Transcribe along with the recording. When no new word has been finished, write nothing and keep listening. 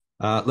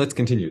Let's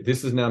continue.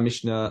 This is now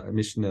Mishnah,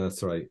 this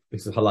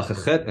is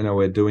Halacha Chet, and now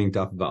we're doing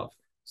Daf Vav.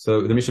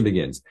 So the Mishnah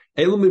begins.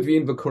 So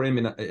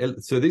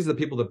these are the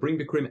people that bring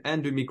Bikkurim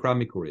and do Mikra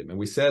Bikkurim. And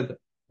we said,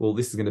 well,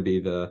 this is going to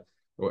be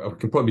or I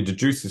can probably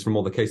deduce this from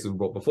all the cases we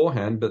brought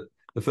beforehand, but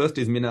the first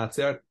is Min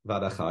Atzeret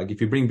Vad Achag.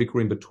 If you bring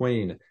Bikkurim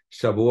between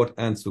Shavuot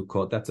and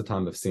Sukkot, that's a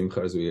time of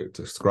Simcha, as we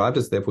described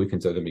it. Therefore, we can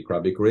say the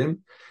Mikra Bikkurim.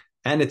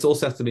 And it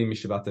also has to be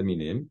Mishavat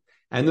Aminim.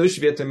 And those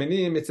Shviat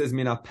Aminim, it says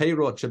Mina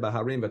Peirot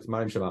Shebaharim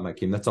V'Tmarim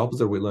Shabamakim. That's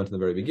opposite of what we learned in the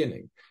very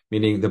beginning.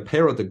 Meaning the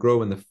Peirot that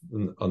grow on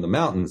the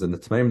mountains and the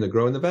Tmarim that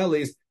grow in the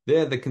valleys,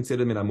 they're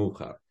considered Mina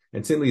Muchar.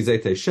 And similarly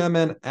Zaytei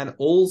Shemen, and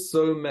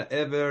also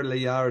Me'ever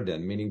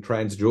LeYarden, meaning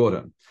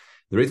Trans-Jordan.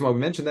 The reason why we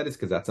mention that is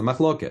because that's a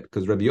machloket.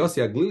 Because Rabbi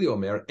Yossi Aglili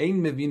Omer, Ein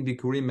Mevin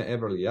Bikurim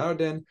Me'ever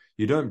LeYarden,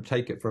 you don't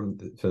take it from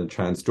the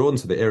Trans-Jordan,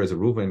 so the areas of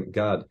Reuven,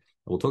 Gad.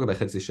 We'll talk about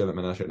Chetzi Shevet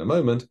Menashe in a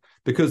moment,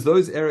 because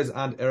those areas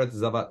aren't Eretz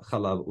Zavat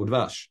Chalav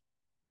Udvash.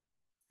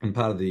 And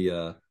part of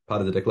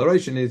the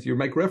declaration is you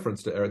make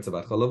reference to Eretz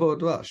Zavat Chalav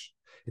Udvash.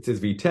 It says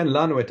V'iten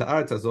lanu et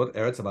ha'aretz hazot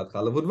Eretz Zavat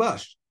Chalav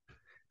Udvash.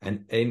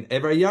 And in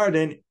Ever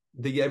Yarden,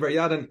 the Ever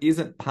Yarden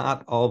isn't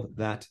part of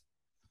that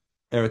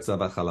Eretz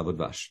Zavat Chalav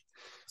Udvash.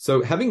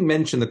 So, having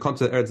mentioned the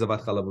concept of Eretz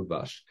Zavat Chalav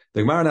Udvash,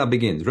 the Gemara now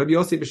begins. Rabbi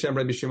Yossi b'shem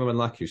Rabbi Shimon ben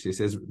Lakish. He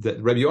says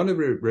that Rabbi Yonah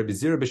Rabbi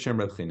Zira b'shem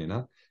Rabbi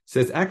Chinina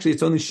says actually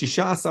it's only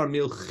 16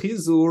 mil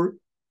chizur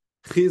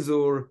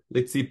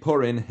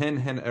litziporin hen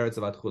Eretz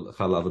Zavat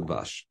Chalav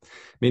Udvash.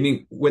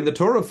 Meaning, when the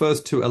Torah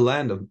refers to a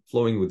land of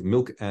flowing with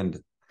milk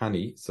and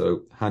honey,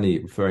 so honey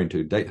referring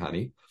to date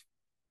honey,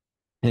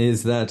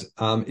 is that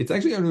it's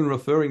actually only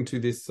referring to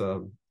this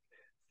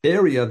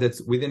area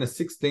that's within a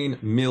 16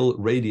 mil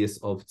radius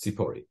of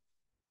Tzipori.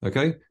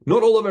 Okay,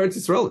 not all of Eretz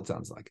Yisrael, it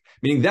sounds like.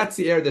 Meaning that's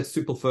the area that's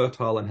super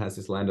fertile and has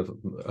this land of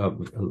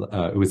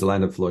it was a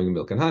land of flowing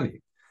milk and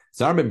honey.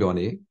 So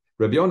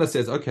Rabbi Yonah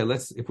says, okay,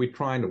 if we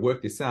try and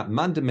work this out,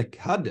 man de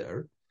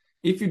mekader,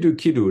 if you do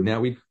kiddur, now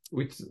we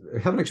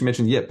haven't actually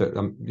mentioned yet, but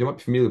you might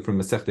be familiar from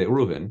Masechta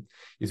Eruvin,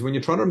 is when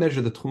you're trying to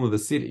measure the tchum of a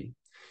city,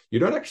 you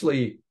don't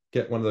actually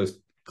get one of those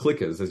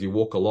clickers as you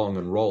walk along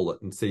and roll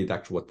it and see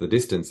what the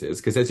distance is,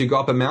 because as you go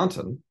up a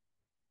mountain,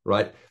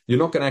 right, you're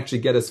not going to actually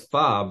get as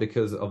far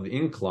because of the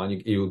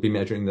incline. You will be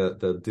measuring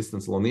the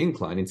distance along the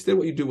incline. Instead,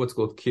 what you do what's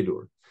called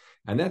kiddur.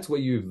 And that's where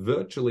you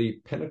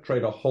virtually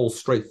penetrate a hole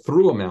straight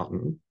through a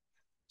mountain.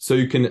 So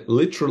you can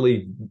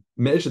literally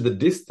measure the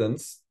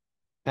distance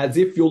as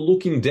if you're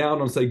looking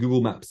down on, say,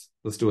 Google Maps.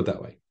 Let's do it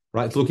that way,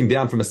 right? It's looking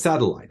down from a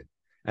satellite.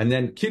 And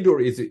then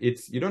kiddur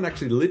is you don't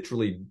actually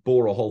literally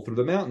bore a hole through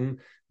the mountain,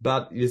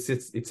 but it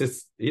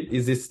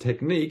is this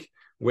technique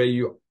where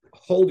you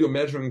hold your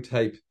measuring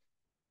tape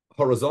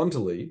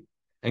horizontally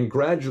and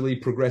gradually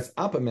progress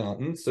up a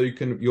mountain, so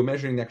you're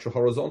measuring the actual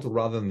horizontal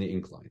rather than the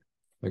incline.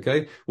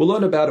 Okay, we'll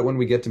learn about it when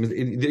we get to.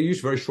 They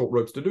use very short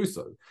ropes to do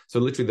so. So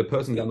literally, the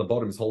person down the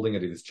bottom is holding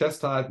it at his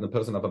chest height, and the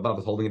person up above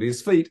is holding it at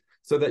his feet,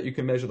 so that you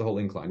can measure the whole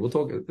incline. We'll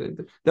talk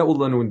that we'll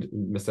learn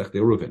in Masechta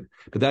Eruvin.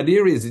 But the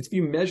idea is, if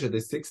you measure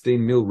this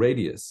 16 mil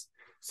radius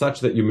such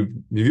that you're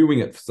viewing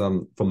it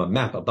from a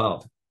map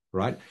above,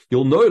 right?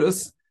 You'll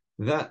notice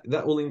that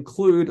will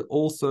include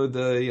also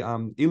the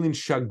Ilin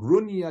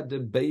Shagrunia de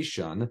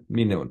Beishan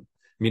Minehun,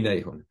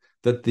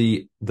 that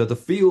the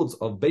fields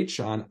of Beit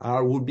Shan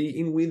would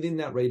be within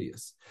that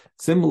radius.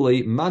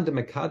 Similarly, Mad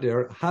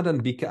Mekader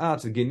Hadan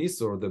Bikaat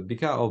Genisor, the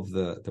Bika of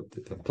the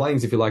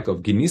plains, if you like, of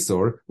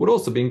Genisor, would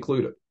also be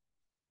included.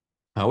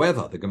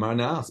 However, the Gemara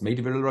now asks,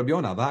 Meitiv Rabbi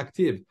Yonah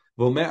v'aktiv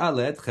v'omer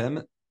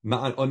aletchem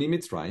ma'an oni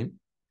Mitzrayim.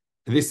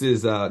 This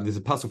is a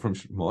passage from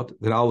Shemot,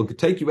 that I will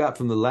take you out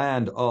from the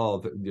land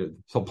of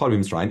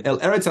Mitzrayim, El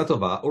Eretz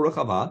HaTova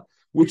Urachava,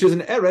 which is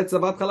an Eretz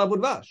Zavat Chalav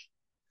Udvash.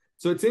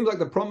 So it seems like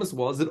the promise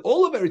was that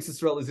all of Eretz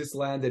Yisrael is this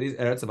land that is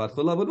Eretz Zavat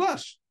Chalav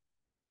Udvash.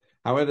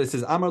 However, it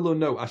says Amar lo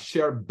no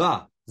Asher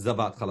Ba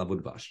Zavat Chalav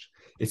Udvash.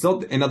 It's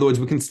not. In other words,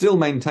 we can still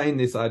maintain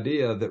this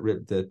idea that we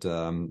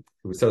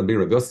said in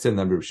Rabbi Yossi and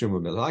Rabbi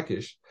Shimon ben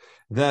Lakish,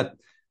 that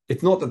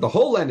it's not that the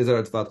whole land is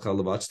Eretz Zavat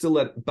Chalav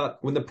Udvash. But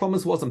when the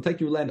promise was, I'm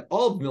taking you land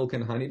of milk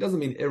and honey, it doesn't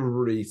mean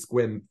every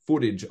square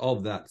footage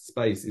of that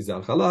space is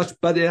Al Chalash,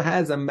 but it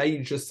has a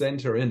major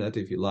center in it,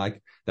 if you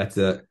like. That's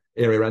a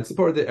area around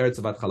support the Eretz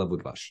Zavat Chalav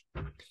Udvash.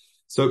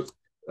 So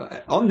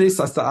on this,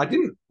 I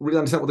didn't really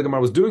understand what the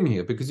Gemara was doing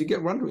here, because you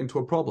get run into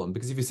a problem.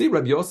 Because if you see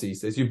Rabbi Yossi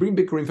says you bring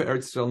Bikkurim for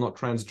Eretz Yisrael, not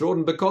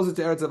Trans-Jordan, because it's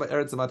Eretz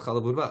Zavat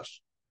Chalav Udvash,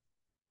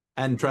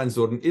 and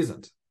Trans-Jordan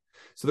isn't.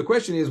 So the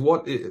question is,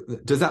 what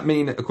does that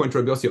mean? According to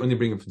Rabbi Yossi, only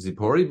bring it from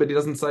Zipori, but he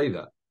doesn't say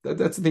that.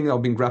 That's the thing that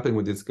I've been grappling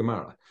with this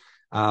Gemara.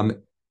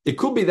 It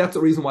could be that's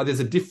the reason why there's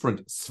a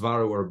different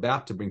svara we're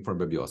about to bring from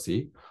Rabbi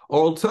Yossi,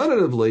 or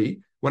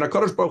alternatively, when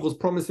HaKadosh Baruch Hu was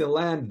promising a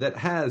land that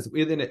has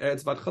within it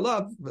Eretz Zavat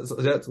Chalav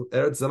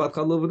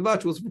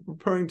Udvash, was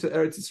referring to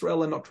Eretz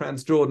Yisrael and not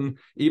Trans-Jordan,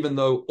 even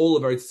though all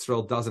of Eretz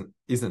Yisrael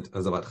isn't a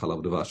Zavat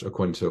Chalav Udvash,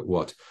 according to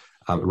what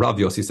Rav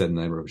Yossi said in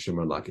the name of Rabbi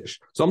Shimon Lakish.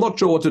 So I'm not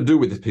sure what to do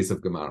with this piece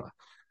of Gemara,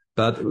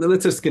 but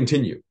let's just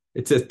continue.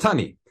 It says,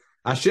 Tani,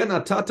 Asher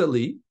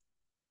Natatali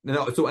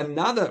Now, so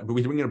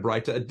we bring in a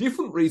brighter, a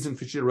different reason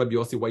for Shir Rabbi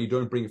Yossi why you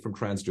don't bring it from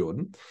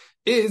Transjordan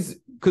is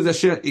because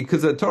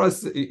the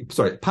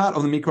Torah, part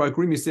of the Mikra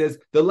Bikkurim says,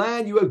 the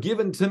land you have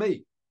given to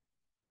me.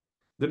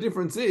 The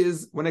difference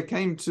is when it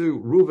came to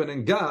Reuven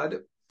and Gad,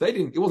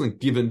 it wasn't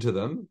given to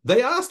them,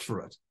 they asked for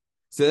it. It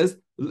says,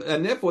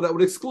 and therefore that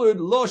would exclude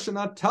Lo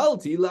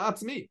Shanatalti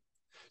La'atzmi.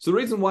 So the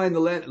reason why in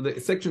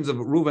the sections of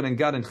Reuven and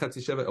Gad and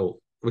Chetzi Sheva,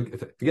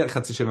 forget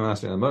Chetzi Sheva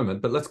Manasseh in a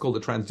moment, but let's call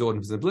it Transjordan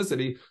for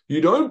simplicity,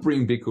 you don't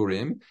bring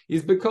Bikkurim,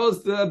 is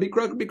because the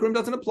Bikkurim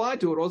doesn't apply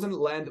to it. It wasn't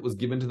land that was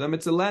given to them,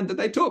 it's a land that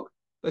they took.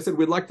 They said,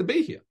 we'd like to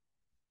be here.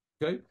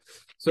 Okay?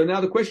 So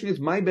now the question is,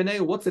 my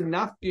Benei, what's a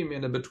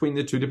nafkimina between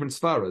the two different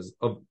svaras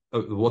of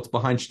what's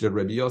behind Shtir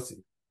Rabbi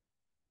Yossi?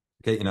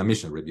 Okay, in our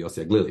mission, Rabbi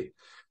Yossi Aglili.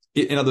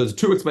 In other words,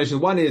 two explanations.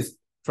 One is,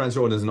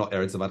 Transjordan is not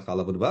Eretz Zavat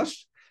Chalav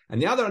Udvash.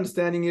 And the other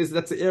understanding is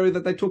that's the area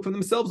that they took for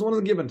themselves, one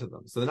wasn't given to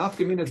them. So the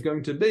nafkamina is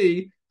going to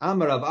be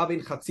Amar Rav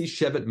Avin Chatzi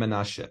Shevet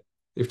Menashe.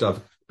 If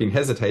I've been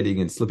hesitating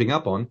and slipping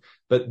up on,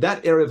 but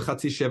that area of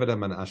Chatzi Shevet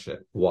Menashe.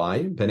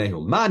 Why?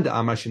 Benehu Mand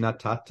Amar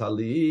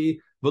Shinatatali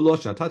V'lo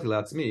Shinatati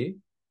La'atzmi.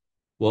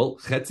 Well,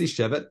 Chatzi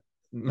Shevet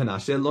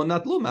Menashe Lo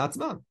Natlu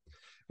Ma'atzman.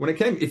 When it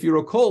came, if you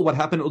recall, what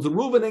happened, it was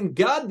Reuven and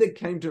Gad that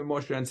came to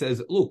Moshe and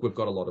says, look, we've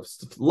got a lot of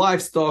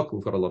livestock,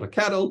 we've got a lot of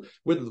cattle,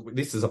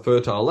 this is a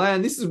fertile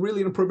land, this is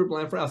really an appropriate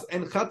land for us.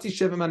 And Chatzi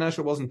Sheva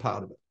Menashe wasn't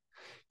part of it.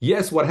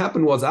 Yes, what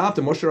happened was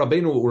after Moshe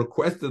Rabbeinu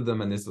requested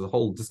them, and this is a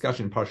whole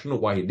discussion in Parshanut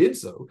why he did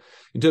so,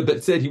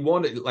 but said he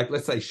wanted, like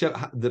let's say,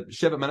 the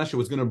Sheva Menashe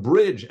was going to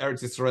bridge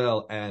Eretz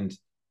Yisrael and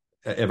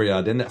every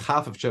Arden,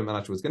 half of Sheva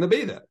Menashe was going to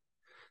be there.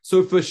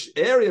 So for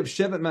area of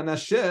Sheva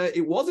Menashe,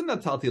 it wasn't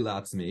Natalti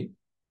La'atzmi.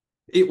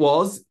 It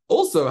was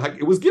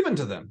given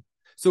to them.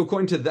 So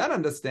according to that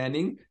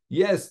understanding,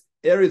 yes,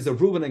 areas of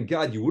Reuven and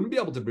Gad, you wouldn't be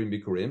able to bring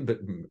Bikkurim,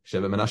 but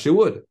Sheva Menashe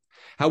would.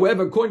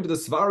 However, according to the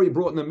Svari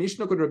brought in the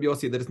Mishnah of Rabbi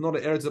Yossi, that it's not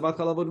an Eretz Zavat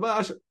Chalav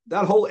Udvash,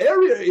 that whole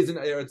area is an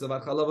Eretz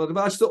Zavat Chalav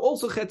Udvash, so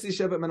also Chetzi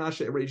Sheva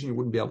Menashe region, you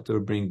wouldn't be able to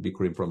bring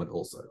Bikkurim from it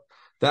also.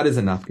 That is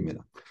a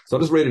nafkamina. So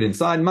I'll just read it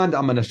inside. Mand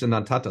Amanashe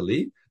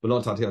Nantatali, but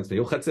not Tatian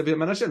Steel, Chetzi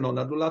Menashe, not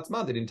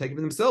Nadulatzma, they didn't take it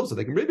for themselves, so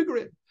they can bring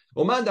Bikkurim.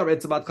 That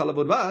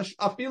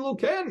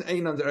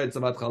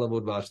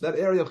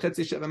area of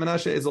Chetzi Sheva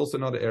Menashe is also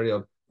not an area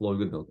of flowing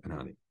with milk and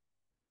honey.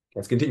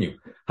 Let's continue.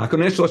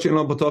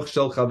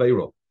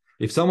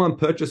 If someone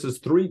purchases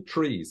 3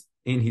 trees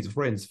in his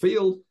friend's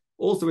field,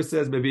 also it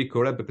says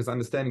Bikkurim, because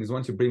understanding is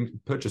once you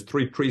purchase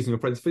 3 trees in your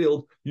friend's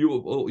field,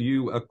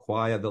 you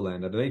acquire the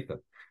land underneath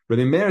it.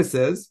 Rabbi Meir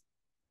says,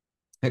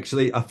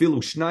 actually, afilu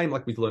shnaim,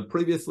 like we learned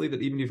previously,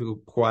 that even if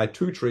you acquire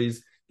 2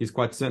 trees, he's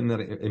quite certain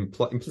that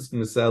implicit in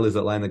the sale is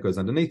that land that goes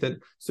underneath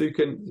it. So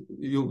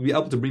you'll be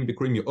able to bring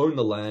Bikkurim. You own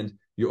the land,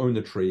 you own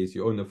the trees,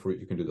 you own the fruit.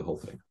 You can do the whole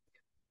thing.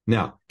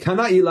 Now,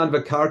 kana ilan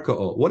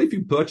v'karka'o. What if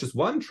you purchase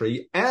 1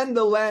 tree and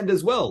the land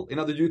as well? In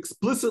other words, you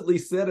explicitly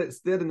said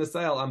in the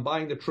sale, I'm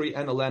buying the tree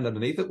and the land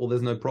underneath it. Well,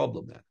 there's no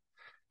problem there,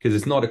 because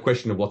it's not a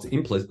question of what's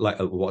implicit,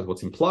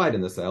 what's implied in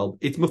the sale.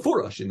 It's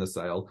mefurash in the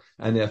sale,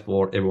 and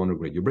therefore everyone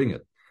agreed. You bring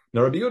it.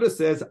 Now, Rabbi Yehuda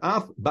says,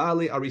 "Af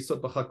ba'ali arisot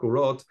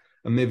b'chakurot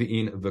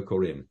mevi'in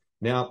v'korim."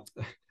 Now,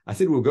 I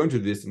said we were going to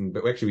do this,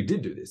 but actually we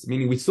did do this.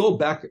 Meaning, we saw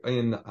back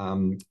in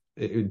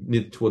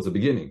towards the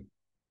beginning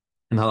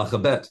in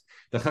Halacha Bet,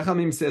 the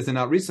Chachamim says an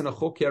aris and a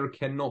choker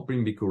cannot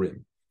bring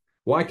bikurim.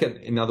 Why can?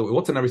 In other words,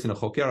 what's an aris and a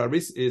choker?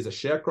 Aris is a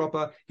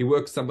sharecropper. He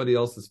works somebody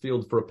else's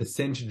field for a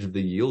percentage of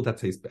the yield.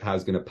 That's how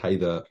he's going to pay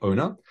the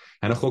owner.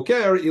 And a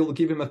choker, he'll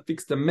give him a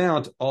fixed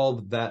amount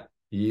of that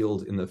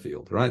yield in the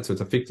field, right? So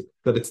it's a fixed,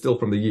 but it's still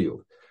from the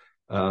yield.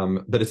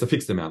 But it's a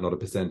fixed amount, not a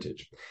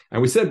percentage.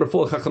 And we said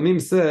before, Chachamim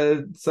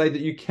say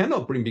that you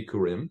cannot bring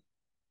bikurim,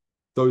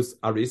 those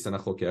aris and a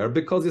choker,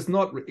 because it's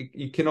not rish,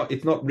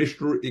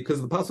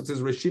 because the pasuk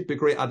says reshit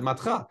bikuri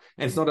admatcha,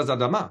 and it's not as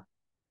adama.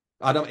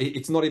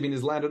 It's not even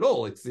his land at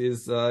all. It's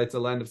a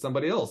land of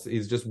somebody else. He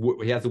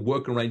has a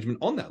work arrangement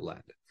on that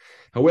land.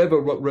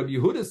 However, what Rabbi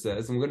Yehuda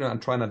says, and we're going to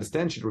try and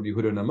understand Rabbi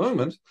Yehuda in a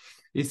moment,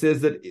 he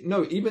says that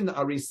no, even the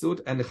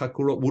arisut and the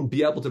chakurot would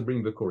be able to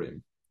bring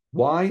bikurim.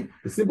 Why?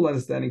 The simple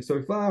understanding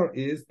so far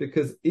is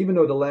because even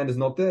though the land is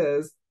not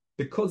theirs,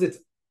 because it's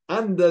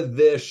under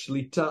their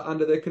shlita,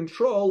 under their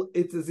control,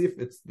 it's as if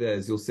it's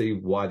theirs. You'll see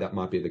why that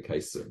might be the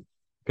case soon.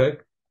 Okay?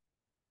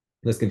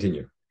 Let's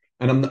continue.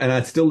 And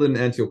I still didn't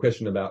answer your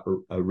question about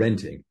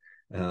renting,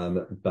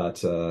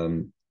 but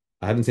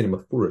I haven't seen a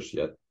mafurish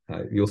yet.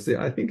 You'll see.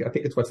 I think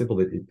it's quite simple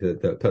that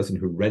the person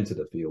who rented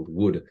a field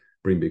would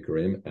bring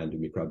bikurim and do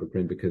mikra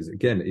bikurim, because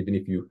again, even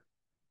if you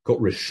got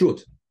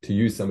reshut to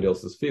use somebody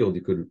else's field,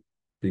 you could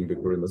bring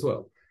bikurim as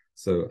well.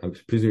 So I'm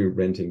presuming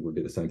renting would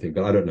be the same thing,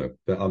 but I don't know.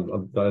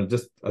 But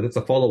it's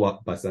a follow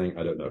up by saying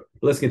I don't know.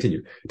 Let's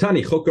continue.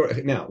 Tani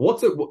choker. Now,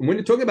 when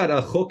you're talking about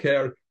a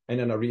choker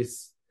and an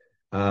aris?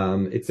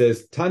 It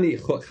says Tani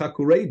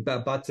chakurei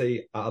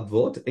bate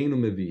avot einu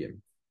meviyim.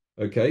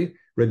 Okay,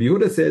 Rabbi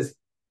Yehuda says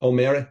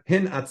Omer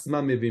hen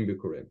atzma mevim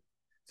bikurim.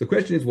 So the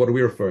question is, what are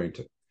we referring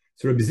to?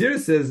 So Rabbi Zira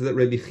says that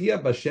Rabbi Chia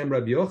b'Shem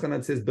Rabbi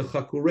Yochanan says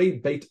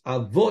b'chakurei beit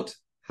avot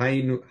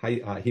hainu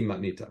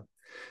himatnita.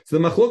 So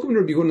the machlokum in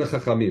Rabbi Yehuda and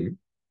Chachamim,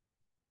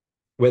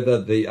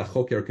 whether the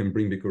choker can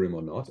bring bikurim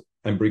or not,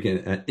 and bring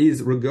in,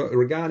 is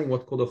regarding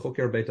what's called a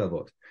choker beit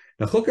avot.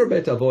 Now, choker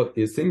beit avot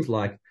is things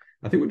like,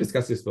 I think we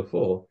discussed this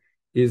before,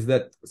 is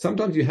that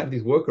sometimes you have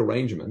these work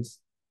arrangements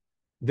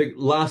that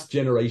last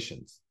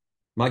generations.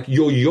 Like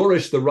you're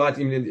yorish the right,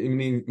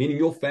 meaning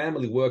your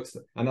family works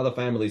another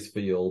family's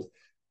field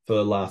for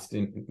the last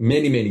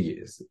many, many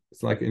years.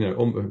 It's like,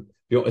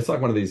 it's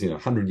like one of these,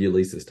 100-year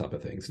leases type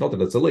of things. Not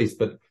that it's a lease,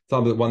 but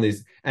some of one of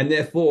these. And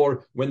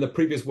therefore, when the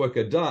previous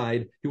worker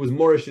died, he was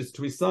morishus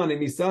to his son,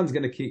 and his son's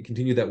going to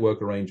continue that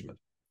work arrangement.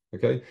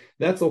 Okay,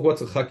 that's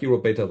what's a chakir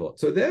or beit avot.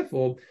 So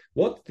therefore,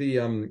 what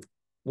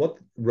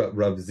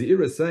Rav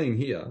Zira is saying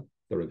here,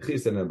 the Rav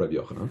Chisa and Rav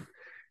Yochanan,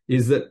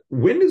 is that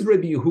when does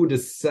Rabbi Yehuda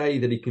say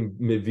that he can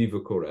meviv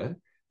koreh?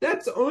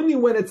 That's only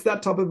when it's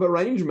that type of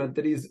arrangement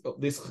that is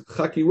this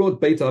chakirot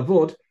beit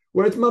avot,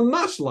 where it's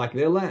mamash like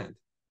their land.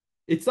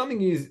 It's something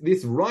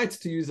this right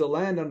to use the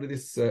land under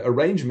this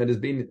arrangement has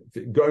been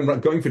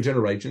going for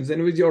generations, and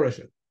it was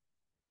Yoreshit.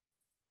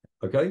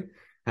 Okay?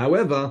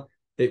 However,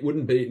 it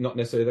wouldn't be not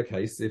necessarily the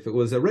case if it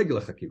was a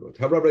regular chakirot.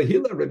 However,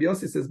 Rabbi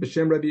Yossi says,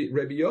 B'Shem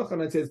Rabbi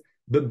Yochanan, it says,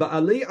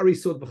 B'Ba'alei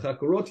arisot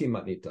v'chakuroti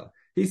matnita.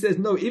 He says,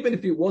 no, even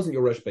if it wasn't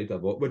Yoresh Beit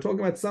Avot, we're talking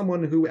about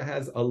someone who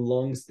has a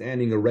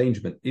long-standing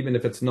arrangement, even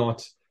if it's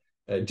not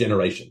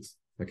generations.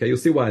 Okay, you'll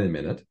see why in a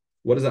minute.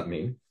 What does that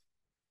mean?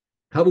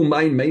 Habu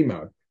Main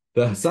Meimar.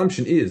 The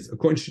assumption is,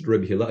 according to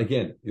Rabbi Hillel,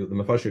 again, the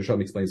Mefarshei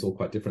Yerushalmi explains all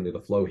quite differently, the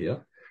flow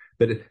here.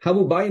 But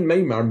Habu Main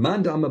Meimar,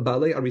 Man da'ama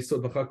ba'alei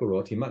arisot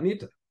v'chakuroti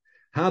matnita.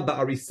 Ha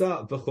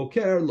ba'arisa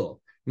v'choker lo.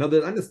 Now,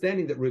 the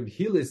understanding that Rabbi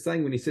Hillel is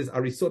saying when he says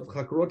arisot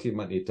v'chakuroti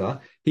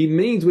matnita, he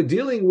means we're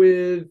dealing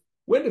with,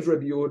 when does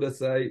Rabbi Yehuda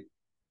say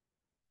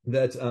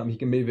that he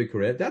can be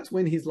vikure? That's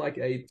when he's like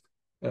a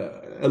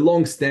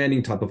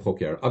long-standing type of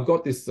choker. I've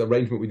got this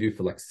arrangement with you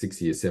for like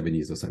 6 years, 7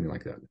 years, or something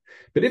like that.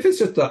 But if it's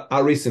just a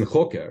aris and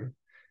choker,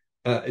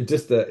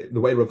 just the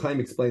way Rav Chaim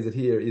explains it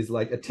here is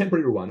like a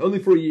temporary one, only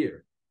for a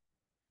year,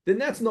 then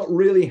that's not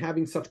really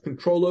having such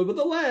control over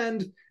the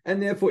land,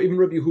 and therefore even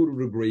Rabbi Yehuda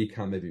would agree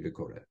can be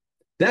vikure.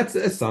 That's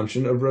the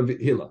assumption of Rabbi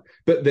Hillel.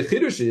 But the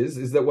chiddush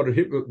is that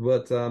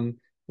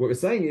what we're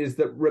saying is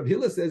that Rabbi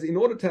Hillel says in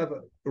order to have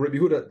Rabbi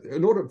Yehuda,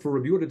 in order for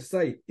Rabbi Yehuda to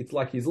say it's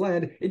like his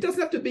land, it doesn't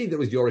have to be that it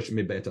was Yorish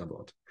mi Beit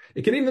Avot.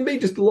 It can even be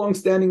just a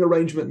long-standing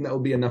arrangement, and that will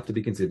be enough to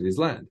be considered his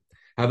land.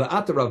 However,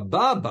 after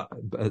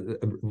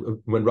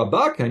when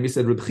Rabbah came, he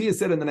said Rabbi Chia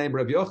said in the name of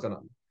Rabbi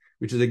Yochanan,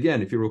 which is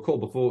again, if you recall,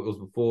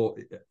 before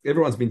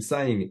everyone's been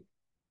saying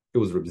it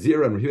was Rabbi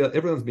Zira and Rabbi,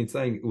 everyone's been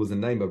saying it was the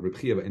name of Rabbi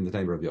Chia in the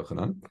name of Rabbi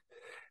Yochanan.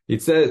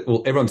 It says,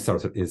 well, everyone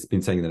has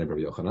been saying the name of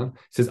Rabbi Yochanan. It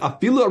says,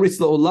 Afilu aris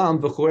la'olam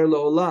v'choer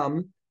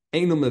la'olam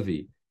einu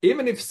mevi.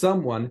 Even if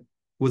someone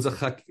was a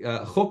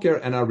choker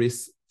and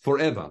aris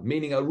forever,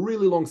 meaning a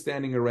really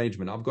long-standing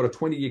arrangement, I've got a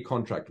 20-year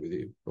contract with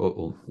you,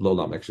 or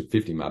la'olam, actually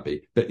 50 might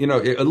be, but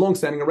a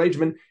long-standing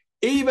arrangement,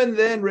 even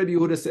then Rabbi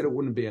Yehuda said it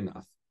wouldn't be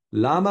enough.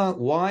 Lama,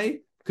 why?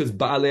 Because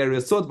ba'alei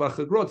arisot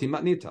v'chakurot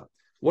matnita.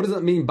 What does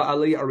that mean,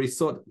 ba'alei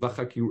arisot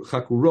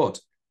v'chakurot?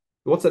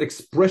 What's that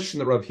expression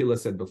that Rav Hillel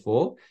said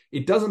before?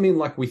 It doesn't mean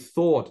like we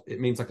thought.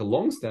 It means like a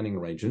long-standing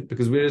arrangement,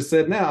 because we just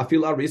said now,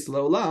 afil aris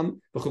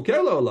la'olam,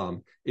 v'choker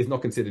la'olam is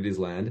not considered his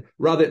land.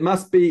 Rather, it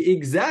must be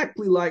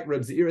exactly like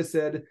Rav Zira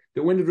said,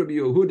 that when did Rabbi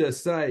Yehuda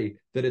say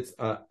that it's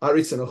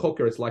aris and a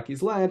choker, it's like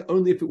his land,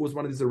 only if it was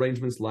one of these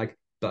arrangements like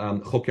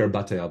choker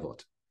batei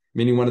avot,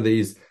 meaning one of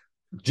these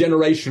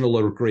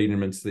generational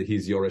agreements that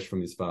he's Yoresh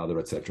from his father,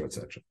 etc.,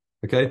 etc.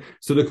 Okay,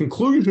 so the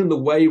conclusion, the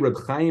way Reb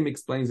Chaim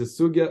explains the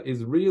sugya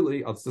is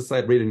really, I'll just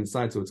read it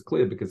inside so it's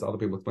clear because other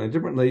people explain it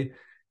differently.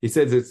 He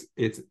says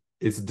it's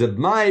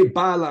Demai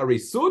Bala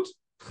Risut,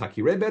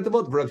 Chakirei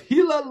Betavot, Reb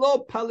Hillel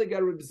lo Paliga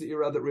Reb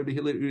Zira, that Reb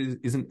Hillel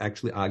isn't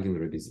actually arguing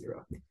Reb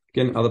Zira.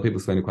 Again, other people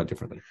explain it quite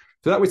differently.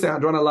 So that we say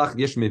Hadron Alach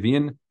Yesh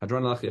Meviin,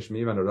 Hadron Alach Yesh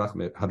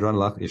Meviin, Hadron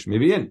Alach Yesh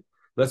Meviin.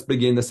 Let's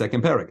begin the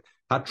second parak.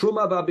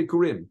 Hatruma va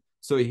Bikkurim.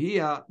 So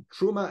here,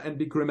 Truma and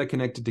Bikkurim are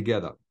connected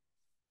together.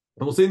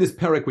 And we'll see in this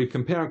parak, we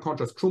compare and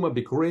contrast Truma,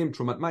 Bikurim,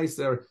 Trumat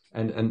Meiser,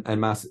 and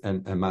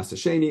Maser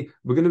Sheni.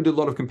 We're going to do a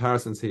lot of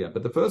comparisons here.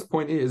 But the first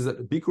point is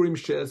that Bikurim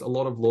shares a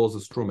lot of laws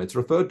as Truma. It's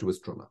referred to as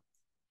Truma.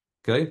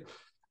 Okay?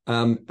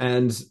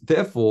 And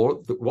therefore,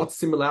 what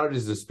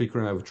similarities does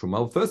Bikurim have with Truma?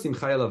 Well, first, in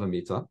Chayel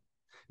Avamita,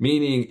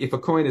 meaning if a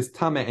coin is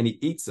Tameh and he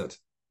eats it,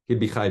 he'd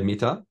be Chayiv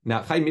Mita.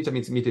 Now, Chayiv Mita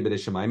means Mita B'dei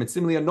Shemaim. And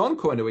similarly, a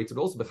non-coin who eats it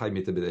also be Chayiv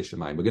Mita B'dei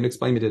Shemaim. We're going to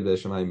explain Mita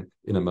B'dei Shemaim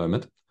in a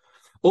moment.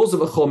 Also,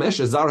 the chomesh,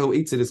 a zar who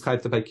eats it is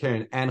chayv to pay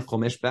keren and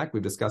chomesh back.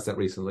 We've discussed that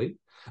recently.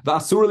 The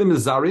asurim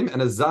is zarim, and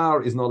a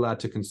zar is not allowed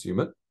to consume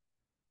it.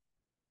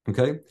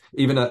 Okay,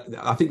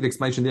 I think the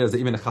explanation there is that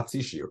even a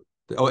chatzi shir,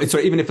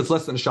 even if it's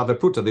less than a shaver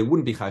puta, they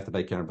wouldn't be chayv to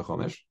pay keren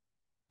b'chomesh.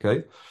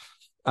 Okay,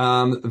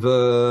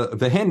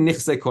 the hen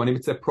nichse kohen,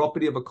 it's a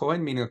property of a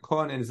kohen, meaning a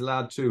kohen is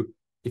allowed to,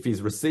 if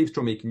he's received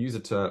from, he can use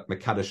it to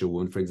mekadesh a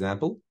wound, for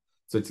example.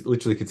 So it's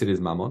literally considered as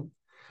mammon.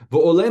 And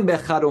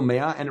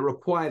it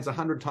requires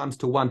 100 times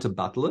to 1 to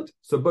battle it.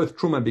 So both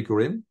Truma and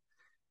Bikurim.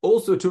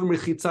 Also, to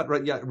richitza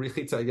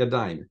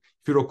yadayim.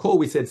 If you recall,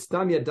 we said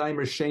stam yadayim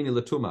resheni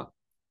latuma,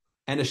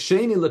 and a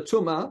sheni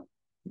latuma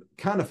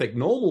can't affect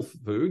normal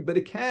food, but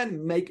it can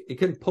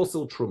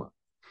posel truma.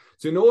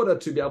 So in order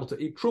to be able to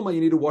eat truma,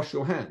 you need to wash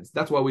your hands.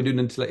 That's why we do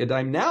netilat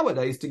yadayim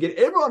nowadays, to get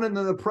everyone in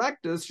the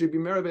practice, should be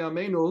merave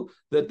amenu,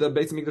 that the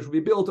Beis Hamikdash will be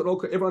built, and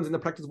everyone's in the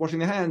practice washing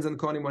their hands, and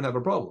Kohanim won't have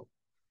a problem.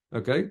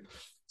 Okay?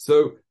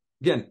 So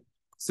again,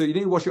 you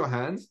need to wash your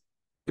hands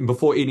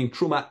before eating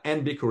truma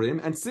and bikurim,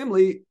 and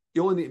similarly,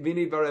 you only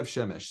need varev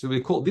shemesh. So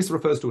this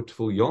refers to a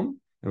teful yom,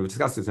 and we've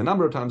discussed this a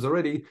number of times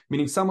already,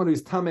 meaning someone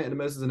who's tameh and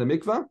immerses in a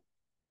mikvah,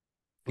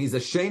 he's a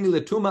sheni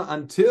letuma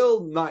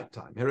until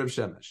nighttime, Erev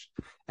Shemesh.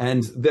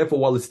 And therefore,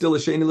 while it's still a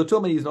sheni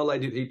letuma, he's not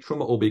allowed to eat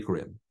truma or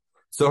bikurim.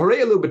 So,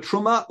 hareyelu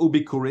betruma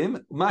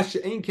ubikurim, ma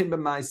she'ein ken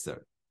b'maiser.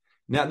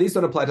 Now, these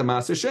don't apply to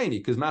Maaser Sheni,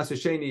 because Maaser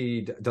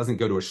Sheni doesn't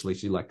go to a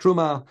shlishi like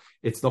truma.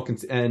 It's not,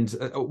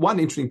 one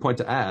interesting point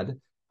to add,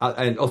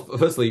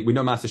 firstly, we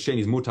know Maaser Sheni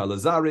is mutar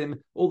lazarim.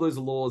 All those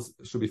laws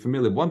should be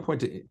familiar. One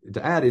point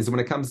to add is when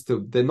it comes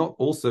to, they're not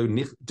also,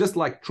 just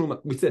like truma,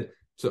 we said,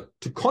 so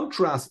to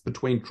contrast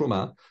between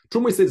truma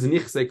we said is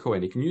nichse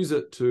kohen. You can use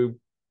it to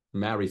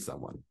marry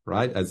someone,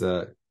 right? As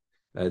for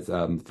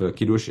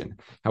kiddushin.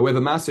 However,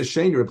 Maaser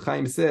Sheni, Reb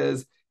Chaim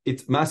says,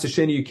 it's Maaser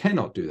Sheni, you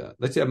cannot do that.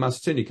 Let's say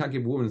Maaser Sheni, you can't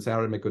give a woman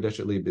Sarah Mekodesh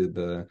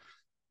the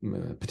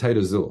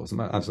potatoes or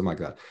something like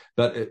that.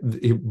 But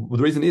the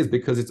reason is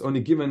because it's only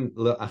given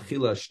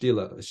le'achila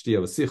shtia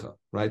v'sicha,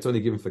 right? It's only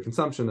given for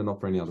consumption and not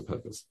for any other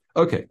purpose.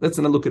 Okay, let's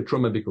now look at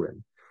truma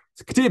bikurim.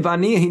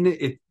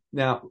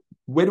 Now,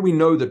 where do we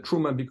know that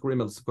truma and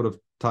bikurim are sort of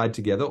tied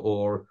together,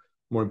 or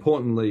more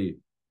importantly,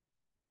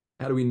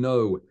 how do we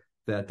know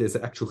that there's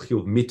an actual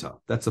chiyuv mita?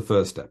 That's the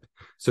first step.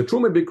 So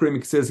truma and bikurim,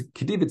 it says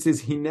Kediv, it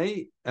says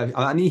hine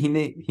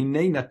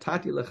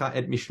natati lecha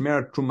et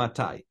mishmeret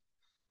trumatai.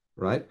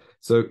 Right?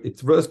 So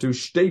it's refers to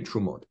shtei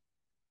trumot,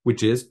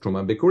 which is truma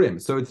and bikurim.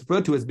 So it's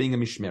referred to as being a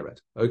mishmeret.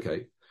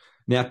 Okay.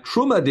 Now,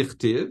 truma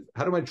dichtiv,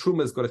 how do I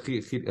truma has got a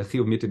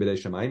chiyuv mita b'dei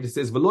shamayim? It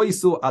says, v'lo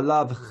yisu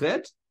alav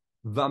chet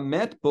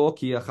v'met bo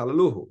ki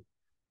yachalaluhu.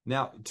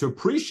 Now, to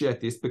appreciate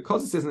this,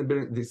 because it says in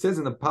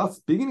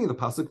the beginning of the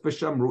pasuk,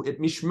 v'shamru et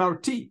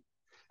mishmarti.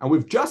 And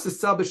we've just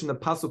established in the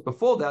pasuk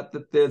before that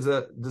there's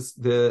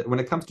when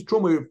it comes to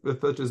truma, we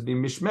refer to as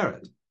being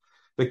mishmeret.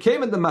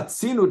 Became in the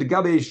matzinu de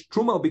gabesh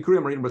truma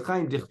bikurim in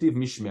rechaim dichtiv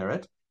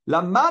mishmeret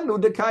lamanu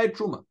dekai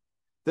truma,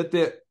 that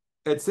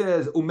it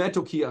says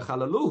umeto ki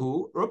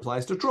achalaluhu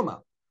applies to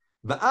truma.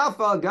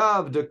 Va'afal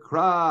gav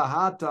dekra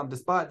hatam,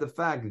 despite the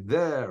fact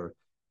there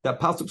that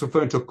pasuk's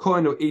referring to a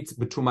kohen who eats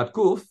betrumat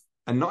guf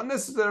and not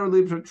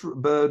necessarily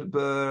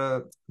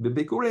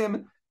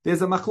bikurim.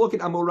 There's a machloket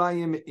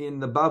amorayim in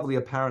the Bavli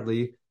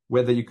apparently,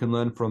 whether you can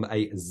learn from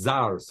a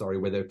zar,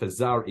 whether if a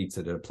zar eats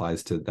it, it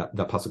applies to that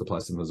pasuk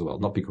applies to them as well,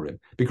 not bikurim.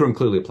 Bikurim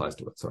clearly applies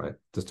to it,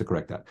 just to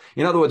correct that.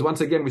 In other words, once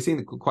again, we've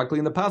seen quite clearly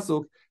in the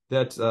pasuk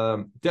that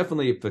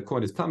definitely if the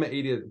kohen is tameh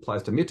eat it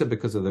applies to mita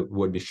because of the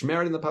word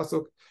mishmeret in the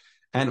pasuk,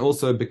 and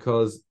also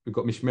because we've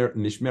got mishmeret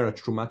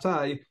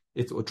trumatai,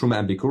 it's truma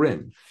and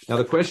bikurim. Now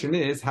the question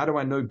is, how do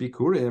I know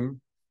bikurim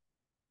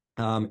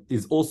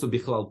is also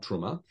bichlal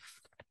truma?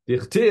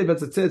 As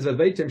it says,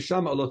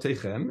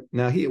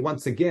 now here,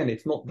 once again,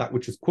 it's not that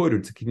which is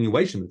quoted, it's a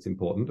continuation that's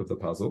important of the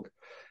pasuk.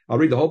 I'll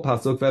read the whole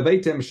pasuk.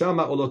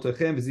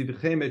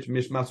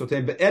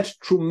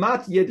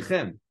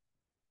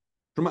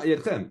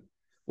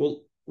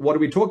 Well, what are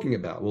we talking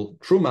about? Well,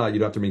 truma, you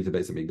don't have to read the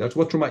Beis Hamikdash.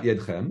 What's trumat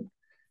yedchem?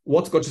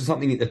 What's got to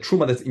something, a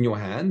truma that's in your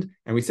hand?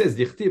 And we says,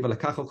 the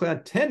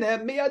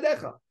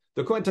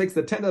kohen takes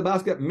the ten of the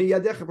basket,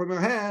 miyadecha, from your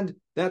hand.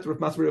 That's what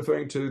must be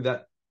referring to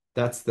that.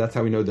 That's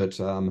how we know that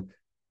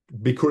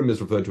bikurim is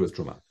referred to as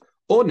truma.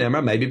 Or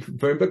nemra maybe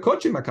referring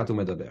bekodshim akatu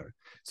medaber.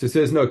 So it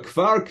says no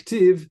kvar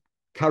ktiv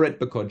karet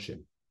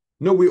bekodshim.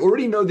 No, we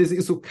already know there's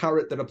isu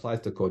karet that applies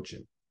to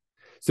kodshim.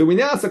 So we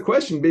now ask the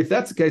question: if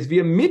that's the case,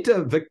 via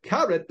mita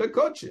v'karet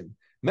bekodshim.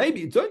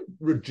 Maybe don't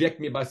reject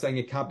me by saying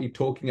it can't be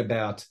talking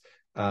about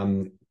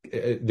the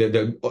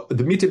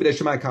mita b'dei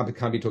shemai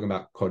can't be talking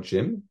about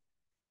kodshim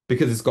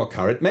because it's got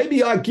karet.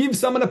 Maybe I give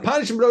someone a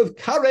punishment of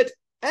karet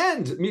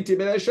and miti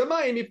b'nei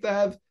shamayim if they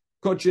have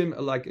kodshim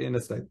like in a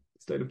state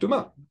of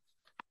tumah.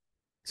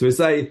 So we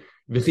say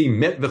v'chi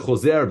met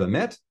v'chozer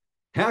v'met.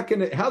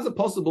 How's it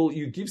possible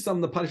you give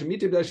someone the punishment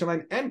miti b'nei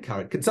shamayim and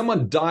karet? Can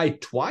someone die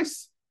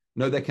twice?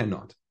 No, they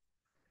cannot.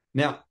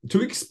 Now,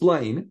 to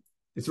explain,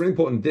 it's very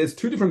important. There's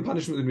two different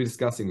punishments we'll be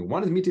discussing.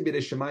 One is miti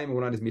b'nei shamayim and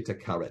one is miti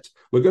karet.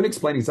 We're going to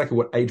explain exactly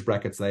what age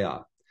brackets they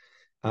are.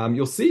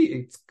 You'll see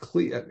it's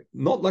clear,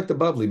 not like the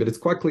Bavli, but it's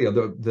quite clear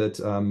that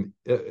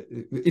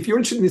if you're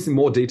interested in this in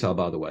more detail,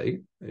 by the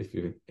way, if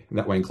you're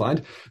that way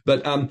inclined,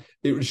 but in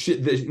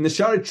the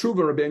Shari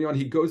Tshuva, Rabbi Yohan,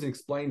 he goes and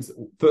explains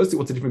firstly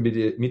what's the difference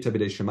between mita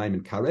b'nei shamayim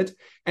and karet,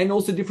 and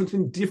also the difference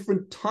between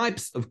different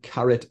types of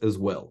karet as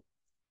well.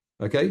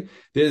 Okay,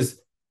 there's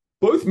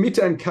both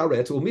mita and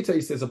karet. Well, mita,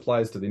 he says,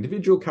 applies to the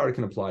individual. Karet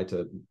can apply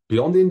to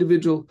beyond the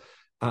individual.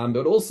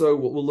 But also,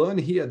 what we'll learn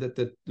here that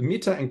the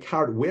mita and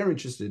karet we're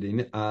interested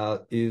in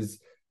is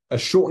a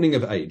shortening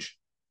of age.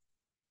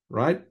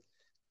 right?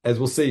 As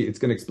we'll see, it's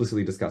going to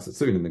explicitly discuss it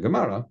soon in the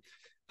Gemara.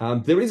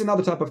 There is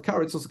another type of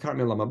karet, it's also karet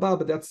milam haba,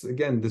 but that's,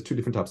 again, there's two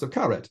different types of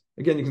karet.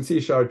 Again, you can see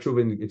Shar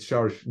Chuvin, it's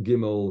Shar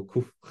Gimel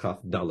Kuf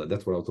Chaf Dalet.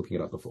 That's what I was looking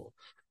at before.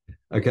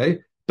 Okay,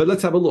 but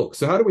let's have a look.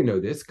 So how do we know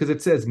this? Because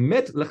it says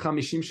met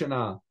lechamishim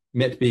shana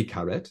met bi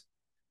karet.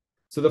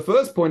 So the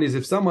first point is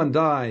if someone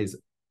dies,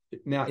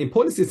 now in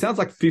Polish it sounds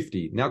like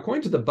 50. Now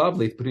according to the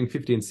Bavli, it's between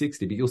 50 and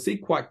 60, but you'll see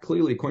quite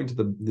clearly according to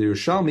the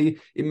Yerushalmi,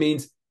 it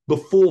means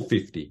before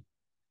 50.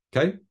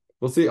 Okay,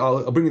 we'll see.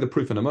 I'll bring you the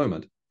proof in a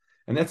moment.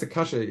 And that's a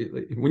kasha.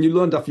 When you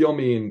learn Daf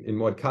Yomi in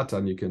Moed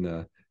Katan, you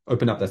can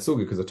open up that sugi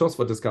because the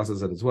Tosfot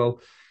discusses it as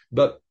well.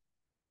 But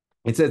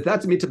it says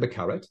that's mita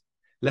bekaret.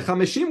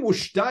 Lechameshim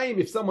u'shtayim,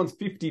 if someone's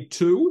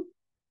 52,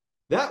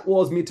 that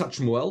was mita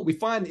Shmuel. We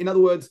find, in other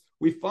words,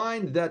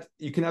 that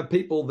you can have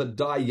people that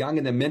die young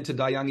and they're meant to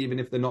die young even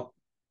if they're not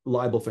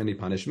liable for any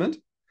punishment.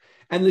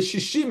 And the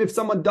shishim, if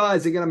someone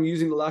dies, again, I'm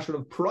using the lashon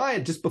of prior,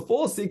 just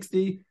before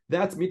 60,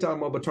 that's mita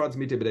mobatar, it's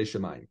mita b'dei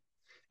shemayim.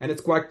 And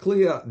it's quite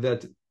clear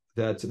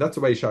that's the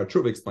way Shar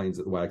Truva explains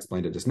it, the way I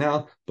explained it just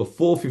now.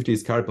 Before 50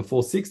 is karet,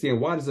 before 60. And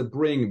why does it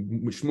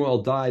bring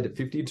Shmuel died at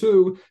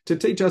 52 to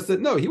teach us that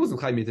no, he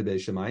wasn't chai mita b'dei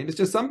shemayim. It's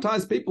just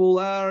sometimes people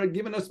are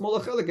given a smaller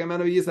chelik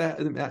amount of years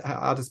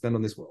how to spend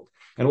on this world.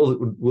 And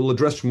we'll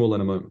address Shmuel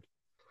in a moment.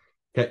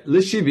 Okay,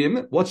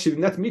 l'shivim, what's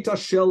shivim? That's mita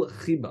shel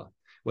chiba.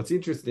 What's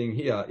interesting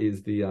here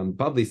is the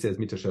Bavli says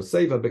mita shel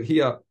seva, but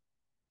here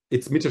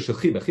it's mita shel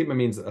chiba. Chiba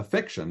means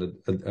affection,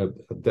 a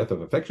death of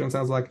affection,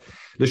 sounds like.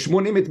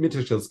 L'shmonim it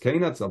mita shel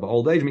skena, it's of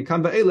old age.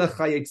 Mikan ba'elech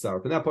chayek sar.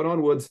 From that point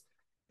onwards,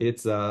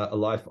 it's a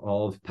life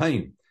of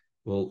pain.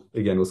 Well,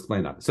 again, we'll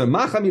explain that. So,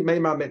 how do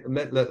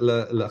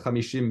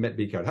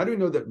we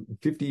know that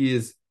 50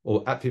 years,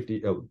 or at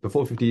 50,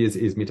 before 50 years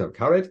is mita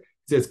karet? It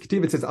says,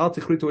 it says, al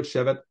tichritu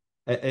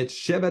et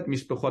shevet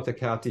mishpachot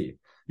kati.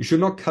 You should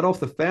not cut off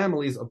the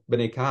families of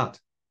Bnei Kahat.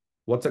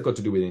 What's that got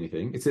to do with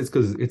anything? It says,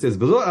 because it says,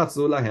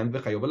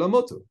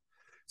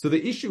 so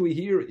the issue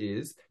here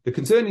is, the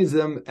concern is,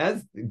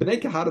 as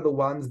Bnei Kahat are the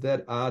ones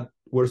that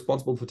were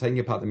responsible for taking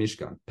apart the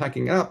Mishkan,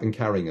 packing it up and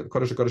carrying it, the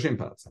Kodesh HaKodeshim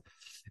parts.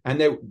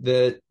 And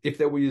if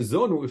they were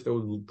Yizonu, if they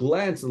would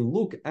glance and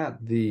look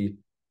at the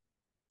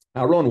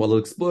Aron while it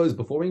explodes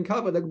before being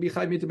covered, that would be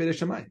Chai Mita B'dei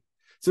Shemayim.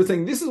 So it's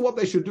saying this is what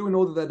they should do in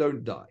order that they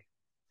don't die.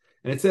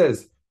 And it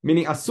says,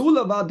 meaning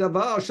Asula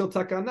v'adavar shel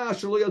takana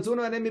shelo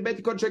yazunu anem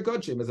mibeit kodesh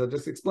kodshim, as I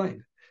just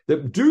explained.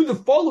 That do the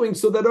following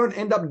so they don't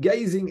end up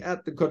gazing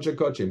at the kodesh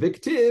kodshim.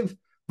 V'ktiv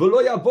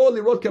v'lo yavo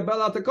lirot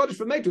kabelat hakodesh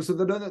v'metu, so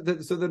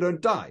they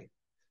don't die.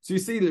 So you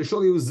see, the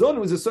shelo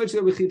yazunu is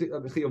associated with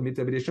chiyuv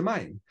mitzvah b'dei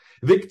shemayim.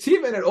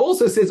 V'ktiv, and it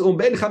also says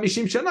ben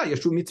 50 shana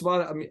yashu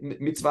mitzvah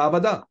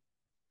avada.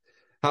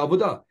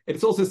 Ha'avodah.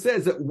 It also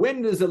says that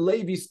when does a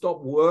Levi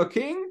stop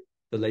working?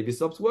 The Levi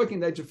stops working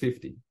at the age of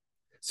 50.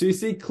 So you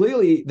see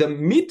clearly the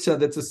mita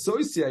that's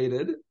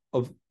associated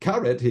of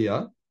karet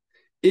here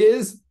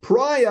is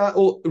prior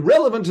or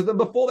relevant to them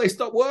before they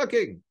stop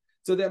working.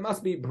 So there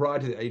must be prior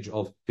to the age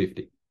of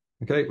 50.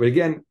 Okay, but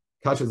again,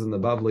 Kashas in the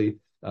Bavli,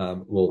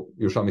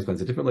 Yerushalmi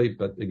explains it differently,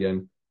 but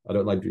again, I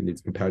don't like doing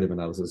these comparative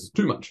analysis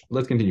too much.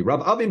 Let's continue.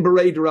 Rav Avin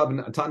Bereid Rav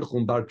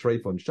Tanchum Bar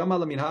Treifon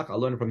Shamal Minhach. I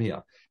learn from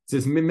here. It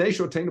says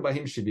Mimesho Tainu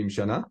Bahim Shivim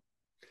Shana,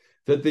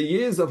 that the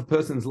years of a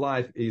person's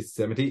life is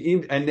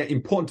 70, and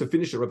important to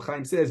finish it. Reb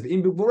Chaim says the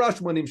rest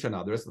of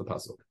the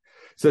pasuk.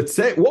 So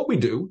what we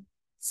do,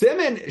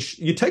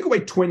 you take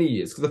away 20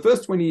 years because the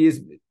first 20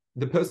 years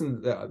the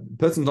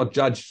person's not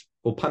judged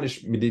or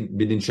punished midin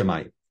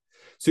shemai.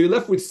 So you're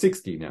left with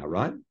 60 now,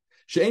 right?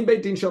 She'ein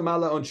beit din shel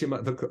mala on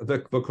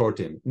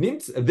v'kortim. Then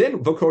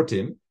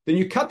v'kortim. Then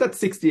you cut that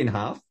 60 in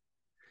half,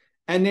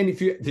 and then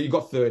you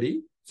got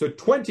 30. So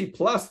 20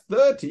 plus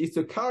 30.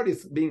 So karet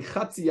is being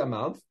chatzi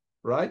yamav.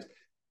 Right?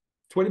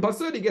 20 plus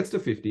 30 gets to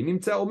 50.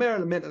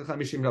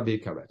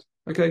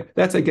 Okay,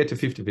 that's how you get to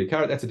 50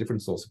 karet. That's a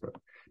different source of it.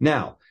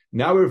 Now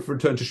we've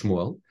returned to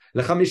Shmuel.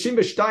 It